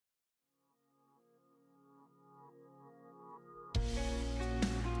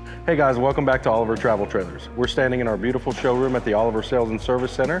Hey guys, welcome back to Oliver Travel Trailers. We're standing in our beautiful showroom at the Oliver Sales and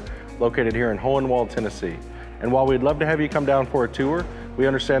Service Center, located here in Hohenwald, Tennessee. And while we'd love to have you come down for a tour, we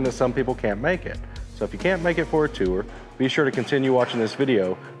understand that some people can't make it. So if you can't make it for a tour, be sure to continue watching this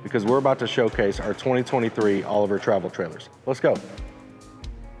video because we're about to showcase our 2023 Oliver Travel Trailers. Let's go.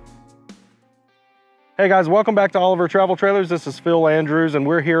 Hey guys, welcome back to Oliver Travel Trailers. This is Phil Andrews and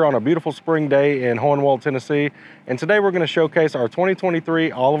we're here on a beautiful spring day in Hohenwald, Tennessee. And today we're going to showcase our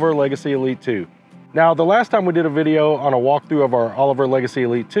 2023 Oliver Legacy Elite 2. Now, the last time we did a video on a walkthrough of our Oliver Legacy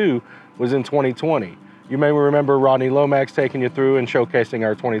Elite 2 was in 2020. You may remember Rodney Lomax taking you through and showcasing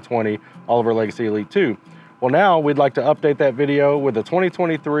our 2020 Oliver Legacy Elite 2. Well, now we'd like to update that video with the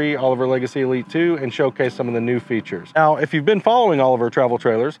 2023 Oliver Legacy Elite 2 and showcase some of the new features. Now, if you've been following Oliver Travel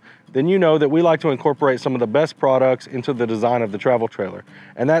Trailers, then you know that we like to incorporate some of the best products into the design of the travel trailer.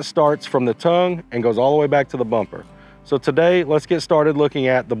 And that starts from the tongue and goes all the way back to the bumper. So today, let's get started looking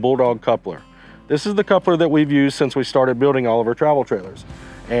at the Bulldog coupler. This is the coupler that we've used since we started building Oliver Travel Trailers.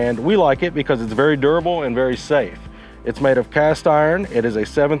 And we like it because it's very durable and very safe. It's made of cast iron. It is a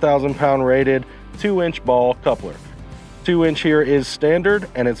 7,000 pound rated 2-inch ball coupler. 2-inch here is standard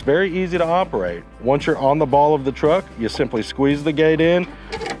and it's very easy to operate. Once you're on the ball of the truck, you simply squeeze the gate in,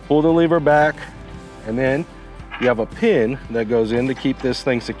 pull the lever back, and then you have a pin that goes in to keep this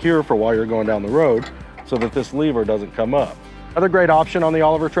thing secure for while you're going down the road so that this lever doesn't come up. Another great option on the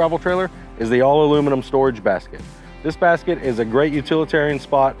Oliver Travel Trailer is the all aluminum storage basket. This basket is a great utilitarian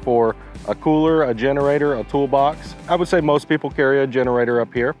spot for a cooler, a generator, a toolbox. I would say most people carry a generator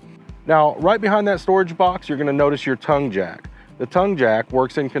up here. Now, right behind that storage box, you're going to notice your tongue jack. The tongue jack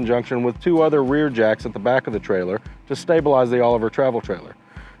works in conjunction with two other rear jacks at the back of the trailer to stabilize the Oliver Travel Trailer.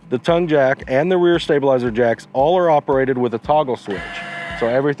 The tongue jack and the rear stabilizer jacks all are operated with a toggle switch, so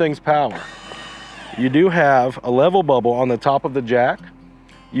everything's power. You do have a level bubble on the top of the jack.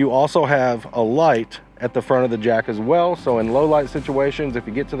 You also have a light at the front of the jack as well, so in low light situations, if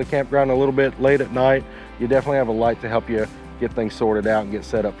you get to the campground a little bit late at night, you definitely have a light to help you get things sorted out and get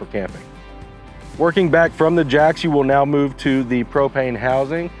set up for camping. Working back from the jacks, you will now move to the propane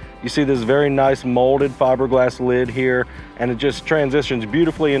housing. You see this very nice molded fiberglass lid here, and it just transitions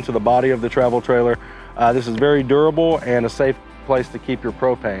beautifully into the body of the travel trailer. This is very durable and a safe place to keep your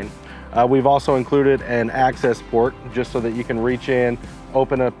propane. We've also included an access port just so that you can reach in,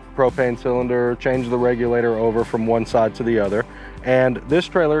 open a propane cylinder, change the regulator over from one side to the other. And this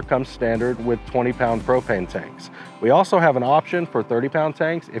trailer comes standard with 20-pound propane tanks. We also have an option for 30-pound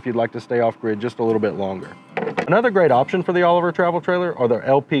tanks if you'd like to stay off grid just a little bit longer. Another great option for the Oliver Travel Trailer are the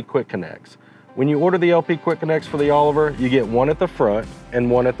LP Quick Connects. When you order the LP Quick Connects for the Oliver, you get one at the front and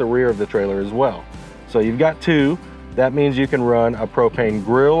one at the rear of the trailer as well. So you've got two. That means you can run a propane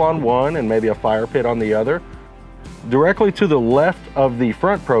grill on one and maybe a fire pit on the other. Directly to the left of the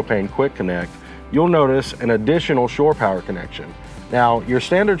front propane Quick Connect, you'll notice an additional shore power connection. Now, your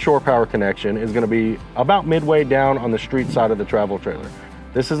standard shore power connection is going to be about midway down on the street side of the travel trailer.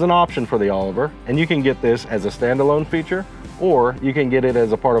 This is an option for the Oliver, and you can get this as a standalone feature, or you can get it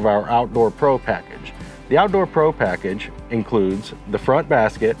as a part of our Outdoor Pro package. The Outdoor Pro package includes the front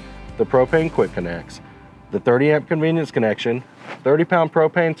basket, the propane Quick Connects, the 30-amp convenience connection, 30-pound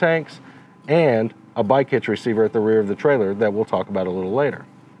propane tanks, and a bike hitch receiver at the rear of the trailer that we'll talk about a little later.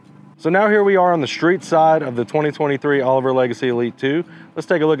 So now here we are on the street side of the 2023 Oliver Legacy Elite 2. Let's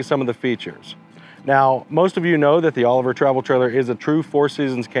take a look at some of the features. Now, most of you know that the Oliver Travel Trailer is a true Four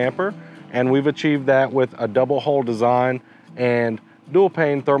Seasons camper, and we've achieved that with a double hull design and dual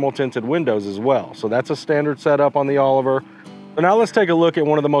pane thermal tinted windows as well. So that's a standard setup on the Oliver. So now let's take a look at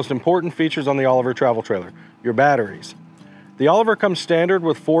one of the most important features on the Oliver Travel Trailer, your batteries. The Oliver comes standard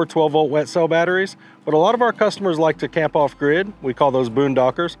with 4 12-volt wet cell batteries, but a lot of our customers like to camp off grid. We call those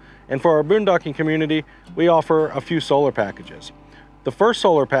boondockers. And for our boondocking community, we offer a few solar packages. The first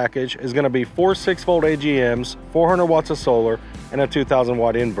solar package is going to be 4 6-volt AGMs, 400 watts of solar, and a 2,000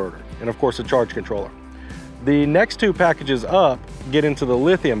 watt inverter, and of course a charge controller. The next two packages up get into the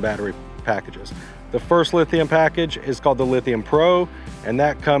lithium battery packages. The first lithium package is called the Lithium Pro, and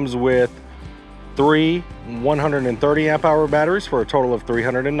that comes with 3 130 amp hour batteries for a total of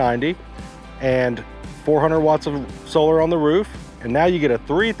 390 and 400 watts of solar on the roof. And now you get a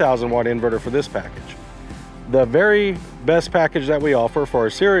 3,000 watt inverter for this package. The very best package that we offer for our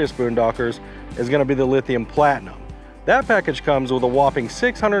serious boondockers is going to be the Lithium Platinum. That package comes with a whopping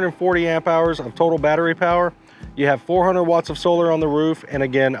 640 amp hours of total battery power. You have 400 watts of solar on the roof and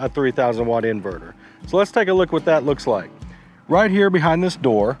again a 3,000 watt inverter. So let's take a look what that looks like. Right here behind this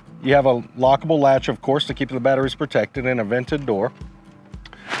door, you have a lockable latch, of course, to keep the batteries protected, and a vented door.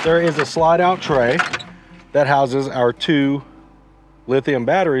 There is a slide out tray that houses our 2 lithium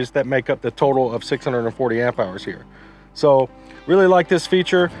batteries that make up the total of 640 amp hours here. So really like this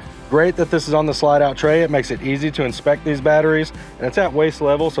feature. Great that this is on the slide out tray. It makes it easy to inspect these batteries, and it's at waist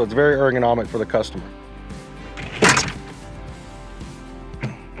level, so it's very ergonomic for the customer.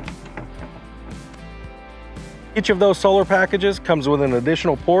 Each of those solar packages comes with an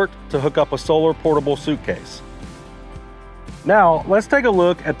additional port to hook up a solar portable suitcase. Now, let's take a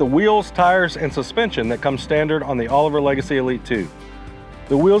look at the wheels, tires, and suspension that comes standard on the Oliver Legacy Elite 2.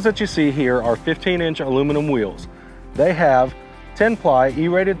 The wheels that you see here are 15-inch aluminum wheels. They have 10-ply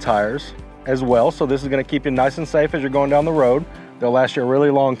E-rated tires as well, so this is going to keep you nice and safe as you're going down the road. They'll last you a really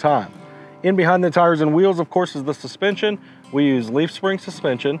long time. In behind the tires and wheels, of course, is the suspension. We use leaf spring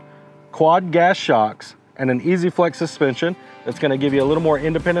suspension, quad gas shocks, and an easy flex suspension that's going to give you a little more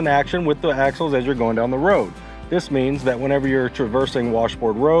independent action with the axles as you're going down the road. This means that whenever you're traversing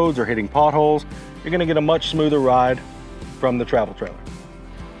washboard roads or hitting potholes, you're going to get a much smoother ride from the travel trailer.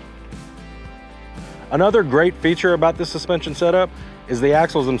 Another great feature about this suspension setup is the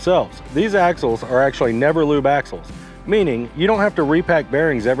axles themselves. These axles are actually never lube axles, meaning you don't have to repack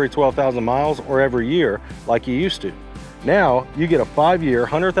bearings every 12,000 miles or every year like you used to. Now you get a 5-year,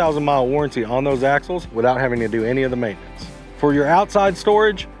 100,000 mile warranty on those axles without having to do any of the maintenance. For your outside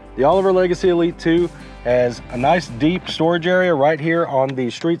storage, the Oliver Legacy Elite 2 has a nice deep storage area right here on the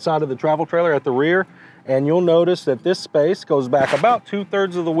street side of the travel trailer at the rear. And you'll notice that this space goes back about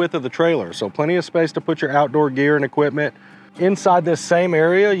 2/3 of the width of the trailer. So plenty of space to put your outdoor gear and equipment. Inside this same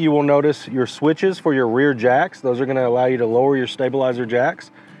area, you will notice your switches for your rear jacks. Those are going to allow you to lower your stabilizer jacks.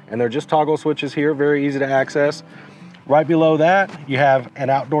 And they're just toggle switches here, very easy to access. Right below that, you have an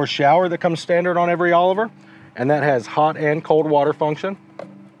outdoor shower that comes standard on every Oliver. And that has hot and cold water function.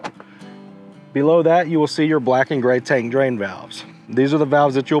 Below that, you will see your black and gray tank drain valves. These are the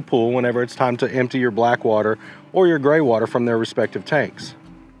valves that you'll pull whenever it's time to empty your black water or your gray water from their respective tanks.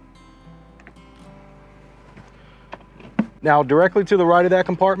 Now, directly to the right of that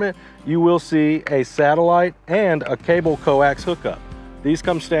compartment, you will see a satellite and a cable coax hookup. These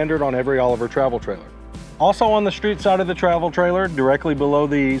come standard on every Oliver travel trailer. Also on the street side of the travel trailer, directly below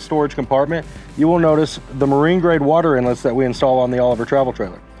the storage compartment, you will notice the marine grade water inlets that we install on the Oliver travel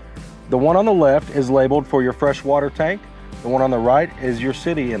trailer. The one on the left is labeled for your fresh water tank. The one on the right is your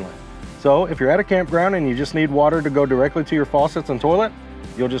city inlet. So if you're at a campground and you just need water to go directly to your faucets and toilet,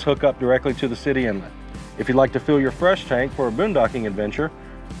 you'll just hook up directly to the city inlet. If you'd like to fill your fresh tank for a boondocking adventure,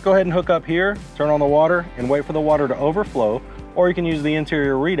 go ahead and hook up here, turn on the water, and wait for the water to overflow, or you can use the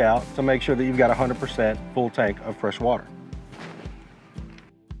interior readout to make sure that you've got 100% full tank of fresh water.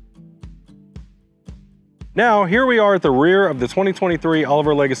 Now, here we are at the rear of the 2023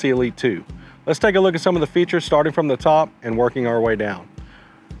 Oliver Legacy Elite 2. Let's take a look at some of the features starting from the top and working our way down.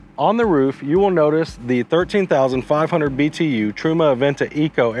 On the roof, you will notice the 13,500 BTU Truma Aventa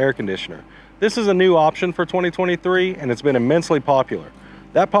Eco air conditioner. This is a new option for 2023 and it's been immensely popular.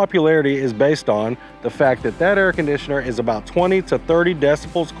 That popularity is based on the fact that that air conditioner is about 20 to 30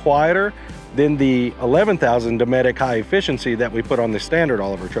 decibels quieter than the 11,000 Dometic high efficiency that we put on the standard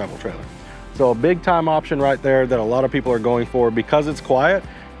Oliver travel trailer. So a big time option right there that a lot of people are going for because it's quiet.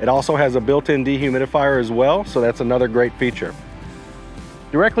 It also has a built-in dehumidifier as well, so that's another great feature.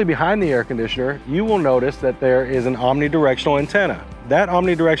 Directly behind the air conditioner, you will notice that there is an omnidirectional antenna. That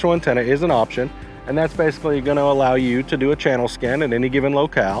omnidirectional antenna is an option, and that's basically going to allow you to do a channel scan at any given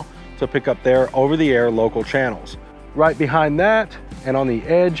locale to pick up their over-the-air local channels. Right behind that, and on the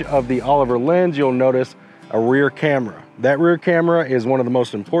edge of the Oliver lens, you'll notice a rear camera. That rear camera is one of the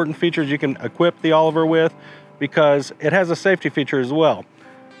most important features you can equip the Oliver with because it has a safety feature as well.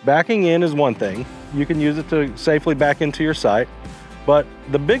 Backing in is one thing. You can use it to safely back into your site, but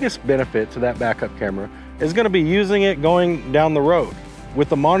the biggest benefit to that backup camera is going to be using it going down the road. With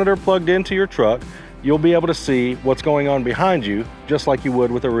the monitor plugged into your truck, you'll be able to see what's going on behind you, just like you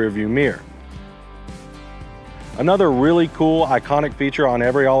would with a rear view mirror. Another really cool, iconic feature on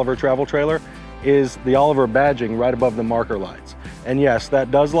every Oliver travel trailer is the Oliver badging right above the marker lights. And yes,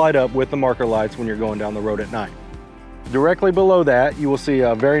 that does light up with the marker lights when you're going down the road at night. Directly below that, you will see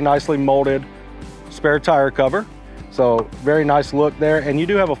a very nicely molded spare tire cover. So very nice look there. And you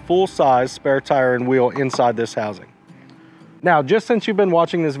do have a full-size spare tire and wheel inside this housing. Now, just since you've been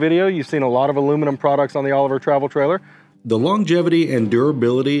watching this video, you've seen a lot of aluminum products on the Oliver travel trailer. The longevity and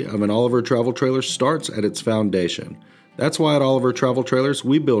durability of an Oliver travel trailer starts at its foundation. That's why at Oliver Travel Trailers,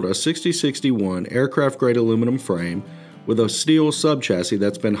 we build a 6061 aircraft-grade aluminum frame with a steel sub-chassis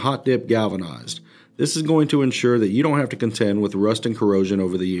that's been hot-dip galvanized. This is going to ensure that you don't have to contend with rust and corrosion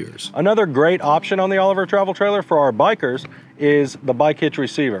over the years. Another great option on the Oliver travel trailer for our bikers is the bike hitch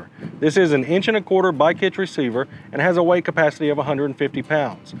receiver. This is an 1.25 inch bike hitch receiver and has a weight capacity of 150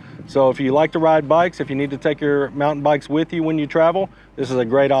 pounds. So if you like to ride bikes, if you need to take your mountain bikes with you when you travel, this is a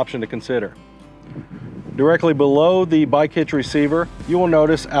great option to consider. Directly below the bike hitch receiver, you will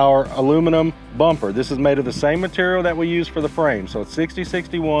notice our aluminum bumper. This is made of the same material that we use for the frame, so it's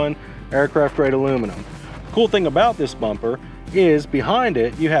 6061 aircraft grade aluminum. The cool thing about this bumper is behind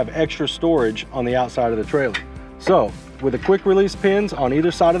it you have extra storage on the outside of the trailer. So with the quick release pins on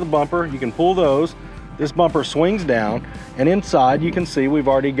either side of the bumper, you can pull those. This bumper swings down, and inside you can see we've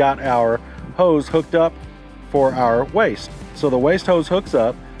already got our hose hooked up for our waste. So the waste hose hooks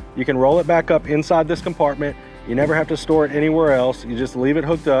up, you can roll it back up inside this compartment. You never have to store it anywhere else. You just leave it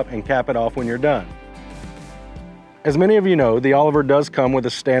hooked up and cap it off when you're done. As many of you know, the Oliver does come with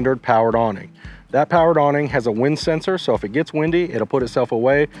a standard powered awning. That powered awning has a wind sensor, so if it gets windy, it'll put itself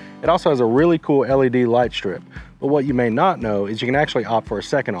away. It also has a really cool LED light strip. But what you may not know is you can actually opt for a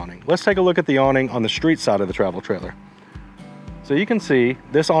second awning. Let's take a look at the awning on the street side of the travel trailer. So you can see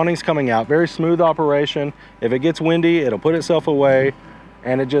this awning's coming out, very smooth operation. If it gets windy, it'll put itself away,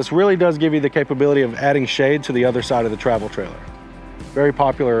 and it just really does give you the capability of adding shade to the other side of the travel trailer. Very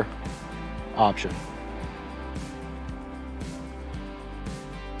popular option.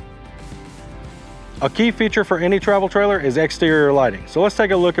 A key feature for any travel trailer is exterior lighting. So let's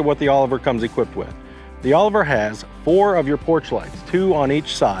take a look at what the Oliver comes equipped with. The Oliver has 4 of your porch lights, 2 on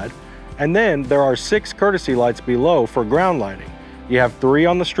each side, and then there are 6 courtesy lights below for ground lighting. You have 3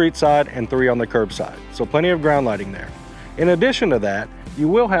 on the street side and 3 on the curb side, so plenty of ground lighting there. In addition to that, you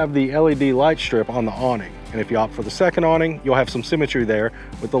will have the LED light strip on the awning, and if you opt for the second awning, you'll have some symmetry there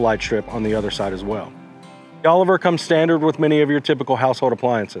with the light strip on the other side as well. The Oliver comes standard with many of your typical household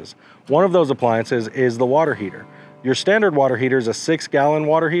appliances. One of those appliances is the water heater. Your standard water heater is a 6-gallon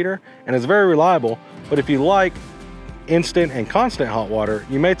water heater, and it's very reliable, but if you like instant and constant hot water,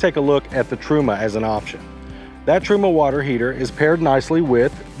 you may take a look at the Truma as an option. That Truma water heater is paired nicely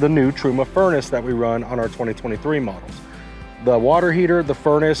with the new Truma furnace that we run on our 2023 models. The water heater, the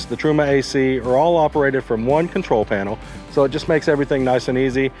furnace, the Truma AC are all operated from one control panel, so it just makes everything nice and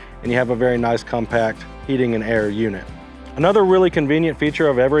easy, and you have a very nice compact heating and air unit. Another really convenient feature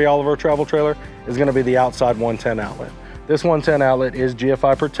of every Oliver travel trailer is going to be the outside 110 outlet. This 110 outlet is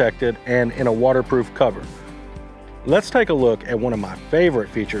GFI protected and in a waterproof cover. Let's take a look at one of my favorite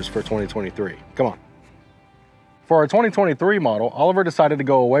features for 2023. Come on. For our 2023 model, Oliver decided to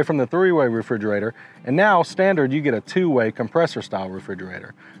go away from the 3-way refrigerator, and now standard you get a 2-way compressor style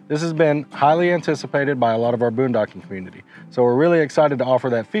refrigerator. This has been highly anticipated by a lot of our boondocking community, so we're really excited to offer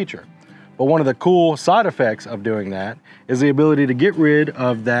that feature. But one of the cool side effects of doing that is the ability to get rid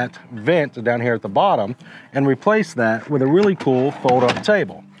of that vent down here at the bottom and replace that with a really cool fold-up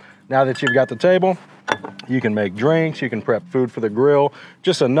table. Now that you've got the table, you can make drinks, you can prep food for the grill,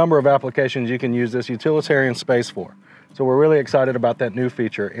 just a number of applications you can use this utilitarian space for. So we're really excited about that new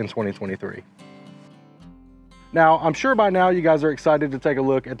feature in 2023. Now, I'm sure by now you guys are excited to take a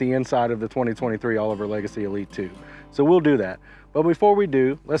look at the inside of the 2023 Oliver Legacy Elite 2. So we'll do that. But before we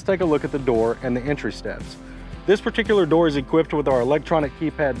do, let's take a look at the door and the entry steps. This particular door is equipped with our electronic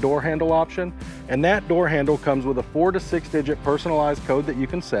keypad door handle option, and that door handle comes with a 4 to 6 digit personalized code that you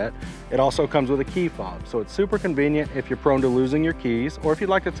can set. It also comes with a key fob, so it's super convenient if you're prone to losing your keys, or if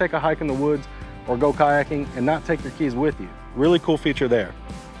you'd like to take a hike in the woods or go kayaking and not take your keys with you. Really cool feature there.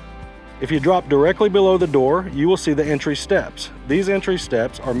 If you drop directly below the door, you will see the entry steps. These entry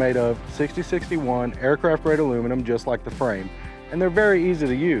steps are made of 6061 aircraft grade aluminum, just like the frame, and they're very easy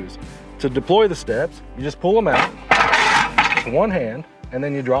to use. To deploy the steps, you just pull them out with one hand, and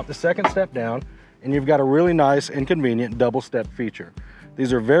then you drop the second step down, and you've got a really nice and convenient double step feature.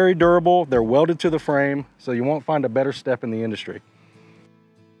 These are very durable, they're welded to the frame, so you won't find a better step in the industry.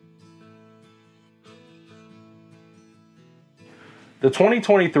 The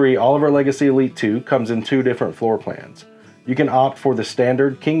 2023 Oliver Legacy Elite 2 comes in 2 different floor plans. You can opt for the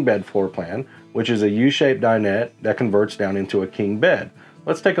standard king bed floor plan, which is a U-shaped dinette that converts down into a king bed.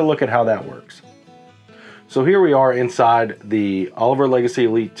 Let's take a look at how that works. So here we are inside the Oliver Legacy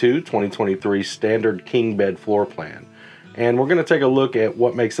Elite 2 2023 standard king bed floor plan. And we're going to take a look at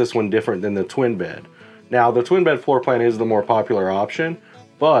what makes this one different than the twin bed. Now, the twin bed floor plan is the more popular option,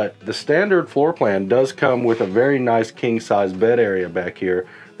 but the standard floor plan does come with a very nice king size bed area back here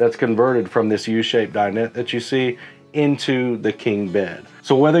that's converted from this U-shaped dinette that you see into the king bed.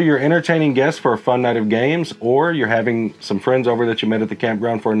 So whether you're entertaining guests for a fun night of games, or you're having some friends over that you met at the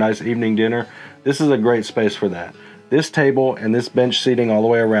campground for a nice evening dinner, this is a great space for that. This table and this bench seating all the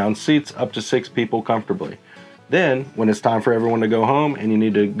way around seats up to 6 people comfortably. Then, when it's time for everyone to go home and you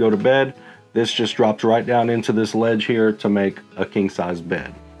need to go to bed, this just drops right down into this ledge here to make a king size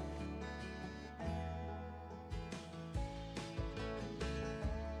bed.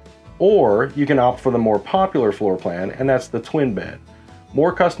 Or you can opt for the more popular floor plan, and that's the twin bed.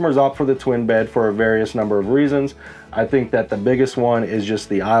 More customers opt for the twin bed for a various number of reasons. I think that the biggest one is just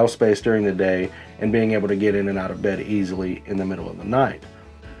the aisle space during the day and being able to get in and out of bed easily in the middle of the night.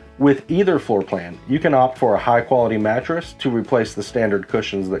 With either floor plan, you can opt for a high quality mattress to replace the standard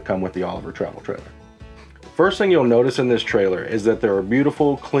cushions that come with the Oliver travel trailer. First thing you'll notice in this trailer is that there are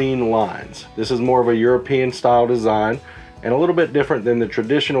beautiful, clean lines. This is more of a European style design and a little bit different than the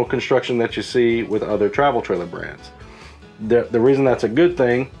traditional construction that you see with other travel trailer brands. The reason that's a good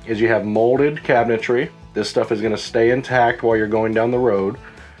thing is you have molded cabinetry. This stuff is going to stay intact while you're going down the road.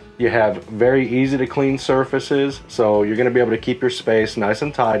 You have very easy to clean surfaces, so you're going to be able to keep your space nice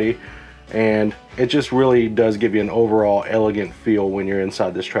and tidy, and it just really does give you an overall elegant feel when you're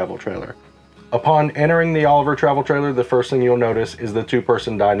inside this travel trailer. Upon entering the Oliver travel trailer, the first thing you'll notice is the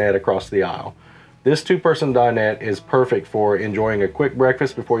two-person dinette across the aisle. This two-person dinette is perfect for enjoying a quick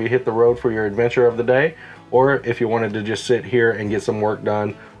breakfast before you hit the road for your adventure of the day, or if you wanted to just sit here and get some work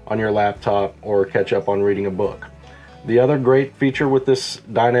done on your laptop or catch up on reading a book. The other great feature with this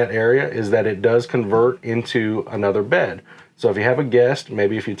dinette area is that it does convert into another bed. So if you have a guest,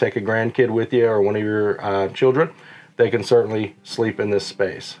 maybe if you take a grandkid with you or one of your children, they can certainly sleep in this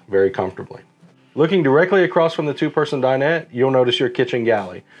space very comfortably. Looking directly across from the two-person dinette, you'll notice your kitchen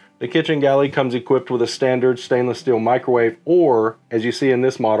galley. The kitchen galley comes equipped with a standard stainless steel microwave, or as you see in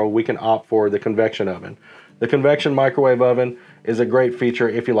this model, we can opt for the convection oven. The convection microwave oven is a great feature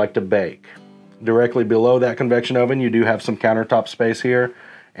if you like to bake. Directly below that convection oven, you do have some countertop space here,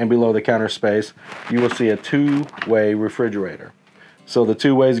 and below the counter space, you will see a two-way refrigerator. So the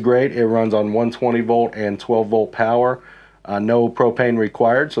two-way is great. It runs on 120 volt and 12 volt power. No propane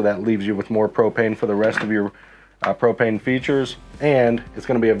required, so that leaves you with more propane for the rest of your propane features, and it's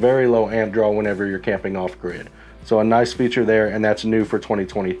going to be a very low amp draw whenever you're camping off grid. So a nice feature there, and that's new for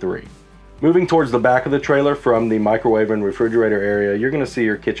 2023. Moving towards the back of the trailer from the microwave and refrigerator area, you're going to see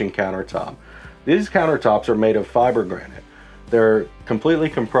your kitchen countertop. These countertops are made of fiber granite. They're completely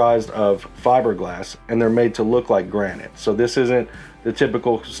comprised of fiberglass, and they're made to look like granite. So this isn't the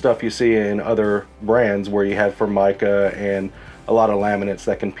typical stuff you see in other brands where you have Formica and a lot of laminates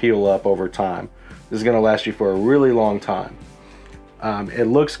that can peel up over time. This is going to last you for a really long time. It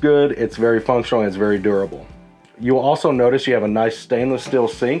looks good, it's very functional, and it's very durable. You'll also notice you have a nice stainless steel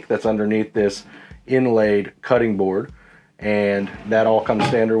sink that's underneath this inlaid cutting board, and that all comes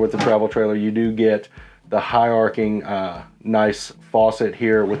standard with the travel trailer. You do get the high arcing nice faucet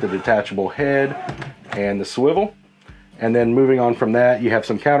here with the detachable head and the swivel. And then moving on from that, you have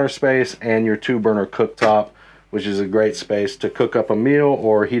some counter space and your 2-burner cooktop, which is a great space to cook up a meal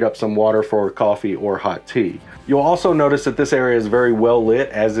or heat up some water for coffee or hot tea. You'll also notice that this area is very well lit,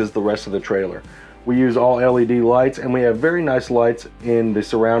 as is the rest of the trailer. We use all LED lights, and we have very nice lights in the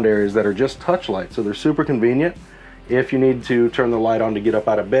surround areas that are just touch lights, so they're super convenient. If you need to turn the light on to get up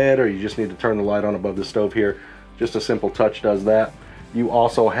out of bed, or you just need to turn the light on above the stove here, just a simple touch does that. You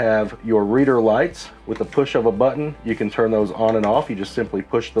also have your reader lights. With the push of a button, you can turn those on and off. You just simply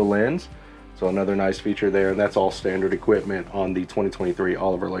push the lens. So another nice feature there, and that's all standard equipment on the 2023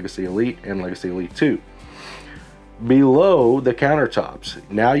 Oliver Legacy Elite and Legacy Elite 2. Below the countertops,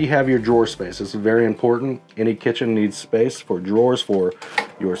 now you have your drawer space. This is very important. Any kitchen needs space for drawers for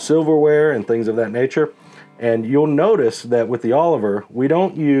your silverware and things of that nature. And you'll notice that with the Oliver, we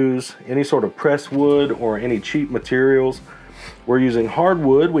don't use any sort of pressed wood or any cheap materials. We're using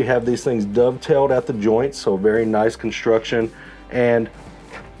hardwood. We have these things dovetailed at the joints, so very nice construction. And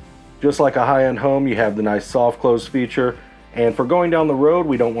just like a high-end home, you have the nice soft close feature. And for going down the road,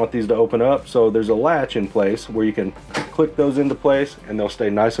 we don't want these to open up, so there's a latch in place where you can click those into place and they'll stay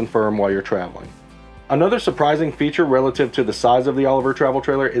nice and firm while you're traveling. Another surprising feature relative to the size of the Oliver travel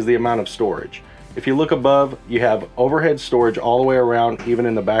trailer is the amount of storage. If you look above, you have overhead storage all the way around, even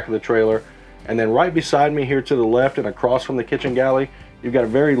in the back of the trailer. And then right beside me here to the left and across from the kitchen galley, you've got a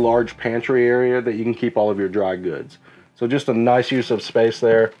very large pantry area that you can keep all of your dry goods. So just a nice use of space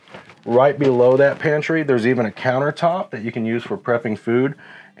there. Right below that pantry, there's even a countertop that you can use for prepping food.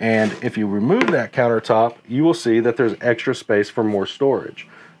 And if you remove that countertop, you will see that there's extra space for more storage.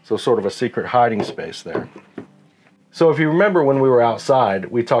 So sort of a secret hiding space there. So if you remember when we were outside,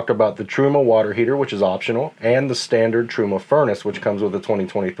 we talked about the Truma water heater, which is optional, and the standard Truma furnace, which comes with the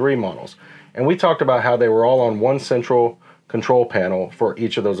 2023 models. And we talked about how they were all on one central control panel for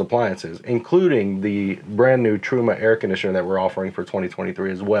each of those appliances, including the brand new Truma air conditioner that we're offering for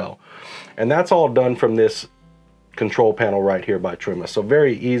 2023 as well. And that's all done from this control panel right here by Truma. So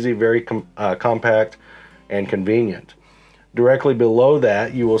very easy, very compact and convenient. Directly below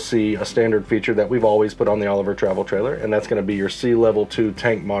that, you will see a standard feature that we've always put on the Oliver travel trailer, and that's going to be your sea level 2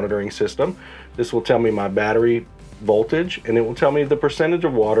 tank monitoring system. This will tell me my battery voltage, and it will tell me the percentage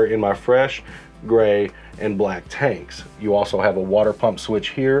of water in my fresh, gray, and black tanks. You also have a water pump switch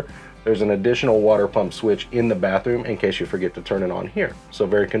here. There's an additional water pump switch in the bathroom in case you forget to turn it on here, so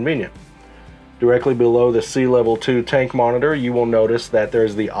very convenient. Directly below the sea level 2 tank monitor, you will notice that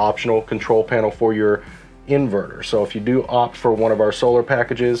there's the optional control panel for your inverter. So if you do opt for one of our solar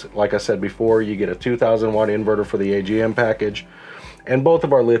packages, like I said before, you get a 2000 watt inverter for the AGM package, and both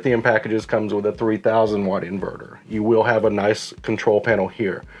of our lithium packages comes with a 3000 watt inverter. You will have a nice control panel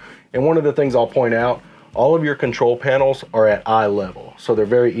here. And one of the things I'll point out, all of your control panels are at eye level, so they're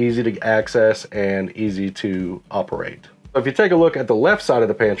very easy to access and easy to operate. If you take a look at the left side of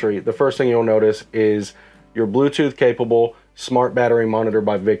the pantry, the first thing you'll notice is your Bluetooth capable smart battery monitor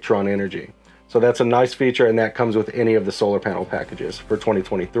by Victron Energy. So that's a nice feature, and that comes with any of the solar panel packages for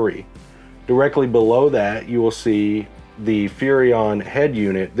 2023. Directly below that, you will see the Furrion head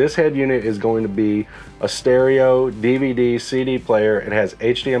unit. This head unit is going to be a stereo DVD CD player. It has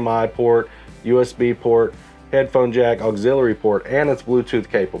HDMI port, USB port, headphone jack, auxiliary port, and it's Bluetooth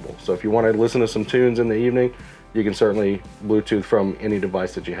capable. So if you want to listen to some tunes in the evening, you can certainly Bluetooth from any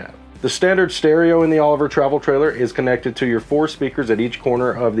device that you have. The standard stereo in the Oliver travel trailer is connected to your 4 speakers at each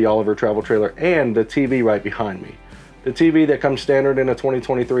corner of the Oliver travel trailer and the TV right behind me. The TV that comes standard in a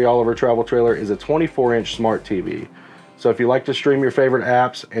 2023 Oliver travel trailer is a 24-inch smart TV. So if you like to stream your favorite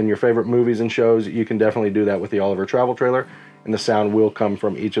apps and your favorite movies and shows, you can definitely do that with the Oliver travel trailer, and the sound will come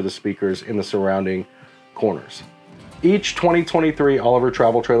from each of the speakers in the surrounding corners. Each 2023 Oliver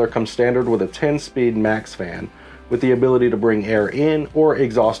travel trailer comes standard with a 10-speed max fan, with the ability to bring air in or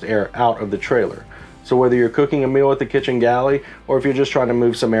exhaust air out of the trailer. So whether you're cooking a meal at the kitchen galley, or if you're just trying to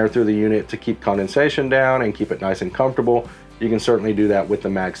move some air through the unit to keep condensation down and keep it nice and comfortable, you can certainly do that with the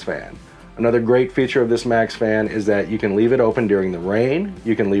max fan. Another great feature of this max fan is that you can leave it open during the rain,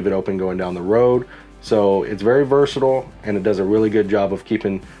 you can leave it open going down the road, so it's very versatile, and it does a really good job of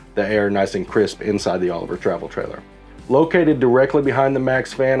keeping the air nice and crisp inside the Oliver travel trailer. Located directly behind the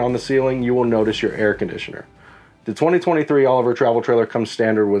max fan on the ceiling, you will notice your air conditioner. The 2023 Oliver travel trailer comes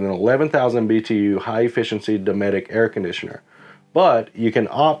standard with an 11,000 BTU high-efficiency Dometic air conditioner, but you can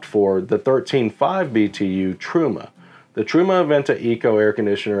opt for the 13.5 BTU Truma. The Truma Aventa Eco air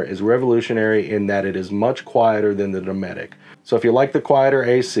conditioner is revolutionary in that it is much quieter than the Dometic. So if you like the quieter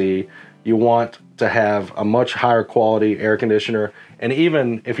AC, you want to have a much higher quality air conditioner, and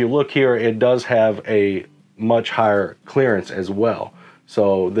even if you look here, it does have a much higher clearance as well.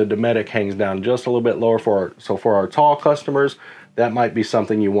 So the Dometic hangs down just a little bit lower for our tall customers, that might be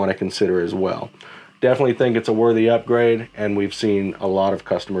something you want to consider as well. Definitely think it's a worthy upgrade, and we've seen a lot of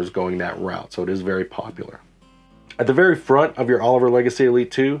customers going that route, so it is very popular. At the very front of your Oliver Legacy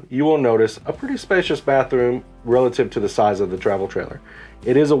Elite 2, you will notice a pretty spacious bathroom relative to the size of the travel trailer.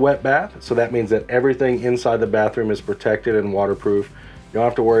 It is a wet bath, so that means that everything inside the bathroom is protected and waterproof. You don't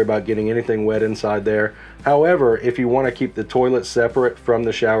have to worry about getting anything wet inside there. However, if you want to keep the toilet separate from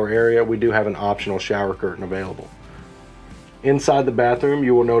the shower area, we do have an optional shower curtain available. Inside the bathroom,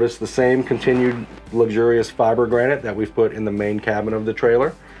 you will notice the same continued luxurious fiber granite that we've put in the main cabin of the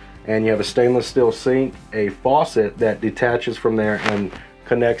trailer. And you have a stainless steel sink, a faucet that detaches from there and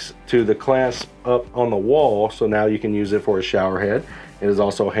connects to the clasp up on the wall, so now you can use it for a shower head. It is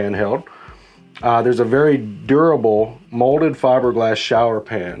also handheld. There's a very durable molded fiberglass shower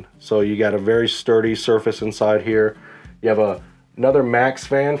pan, so you got a very sturdy surface inside here. You have another max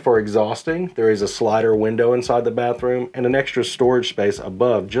fan for exhausting. There is a slider window inside the bathroom and an extra storage space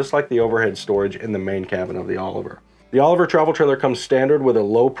above, just like the overhead storage in the main cabin of the Oliver. The Oliver travel trailer comes standard with a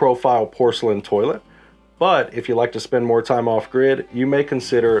low profile porcelain toilet, but if you like to spend more time off grid, you may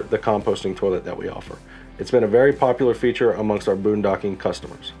consider the composting toilet that we offer. It's been a very popular feature amongst our boondocking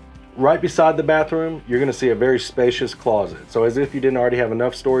customers. Right beside the bathroom, you're going to see a very spacious closet. So as if you didn't already have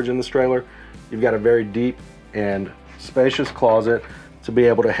enough storage in this trailer, you've got a very deep and spacious closet to be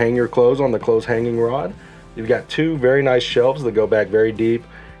able to hang your clothes on the clothes hanging rod. You've got 2 very nice shelves that go back very deep,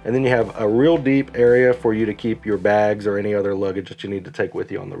 and then you have a real deep area for you to keep your bags or any other luggage that you need to take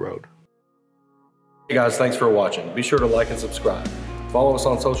with you on the road. Hey guys, thanks for watching. Be sure to like and subscribe. Follow us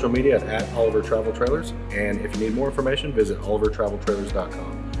on social media at Oliver Travel Trailers, and if you need more information, visit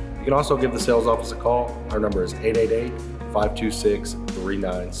olivertraveltrailers.com. You can also give the sales office a call. Our number is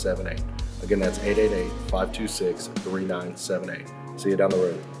 888-526-3978. Again, that's 888-526-3978. See you down the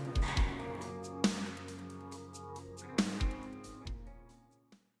road.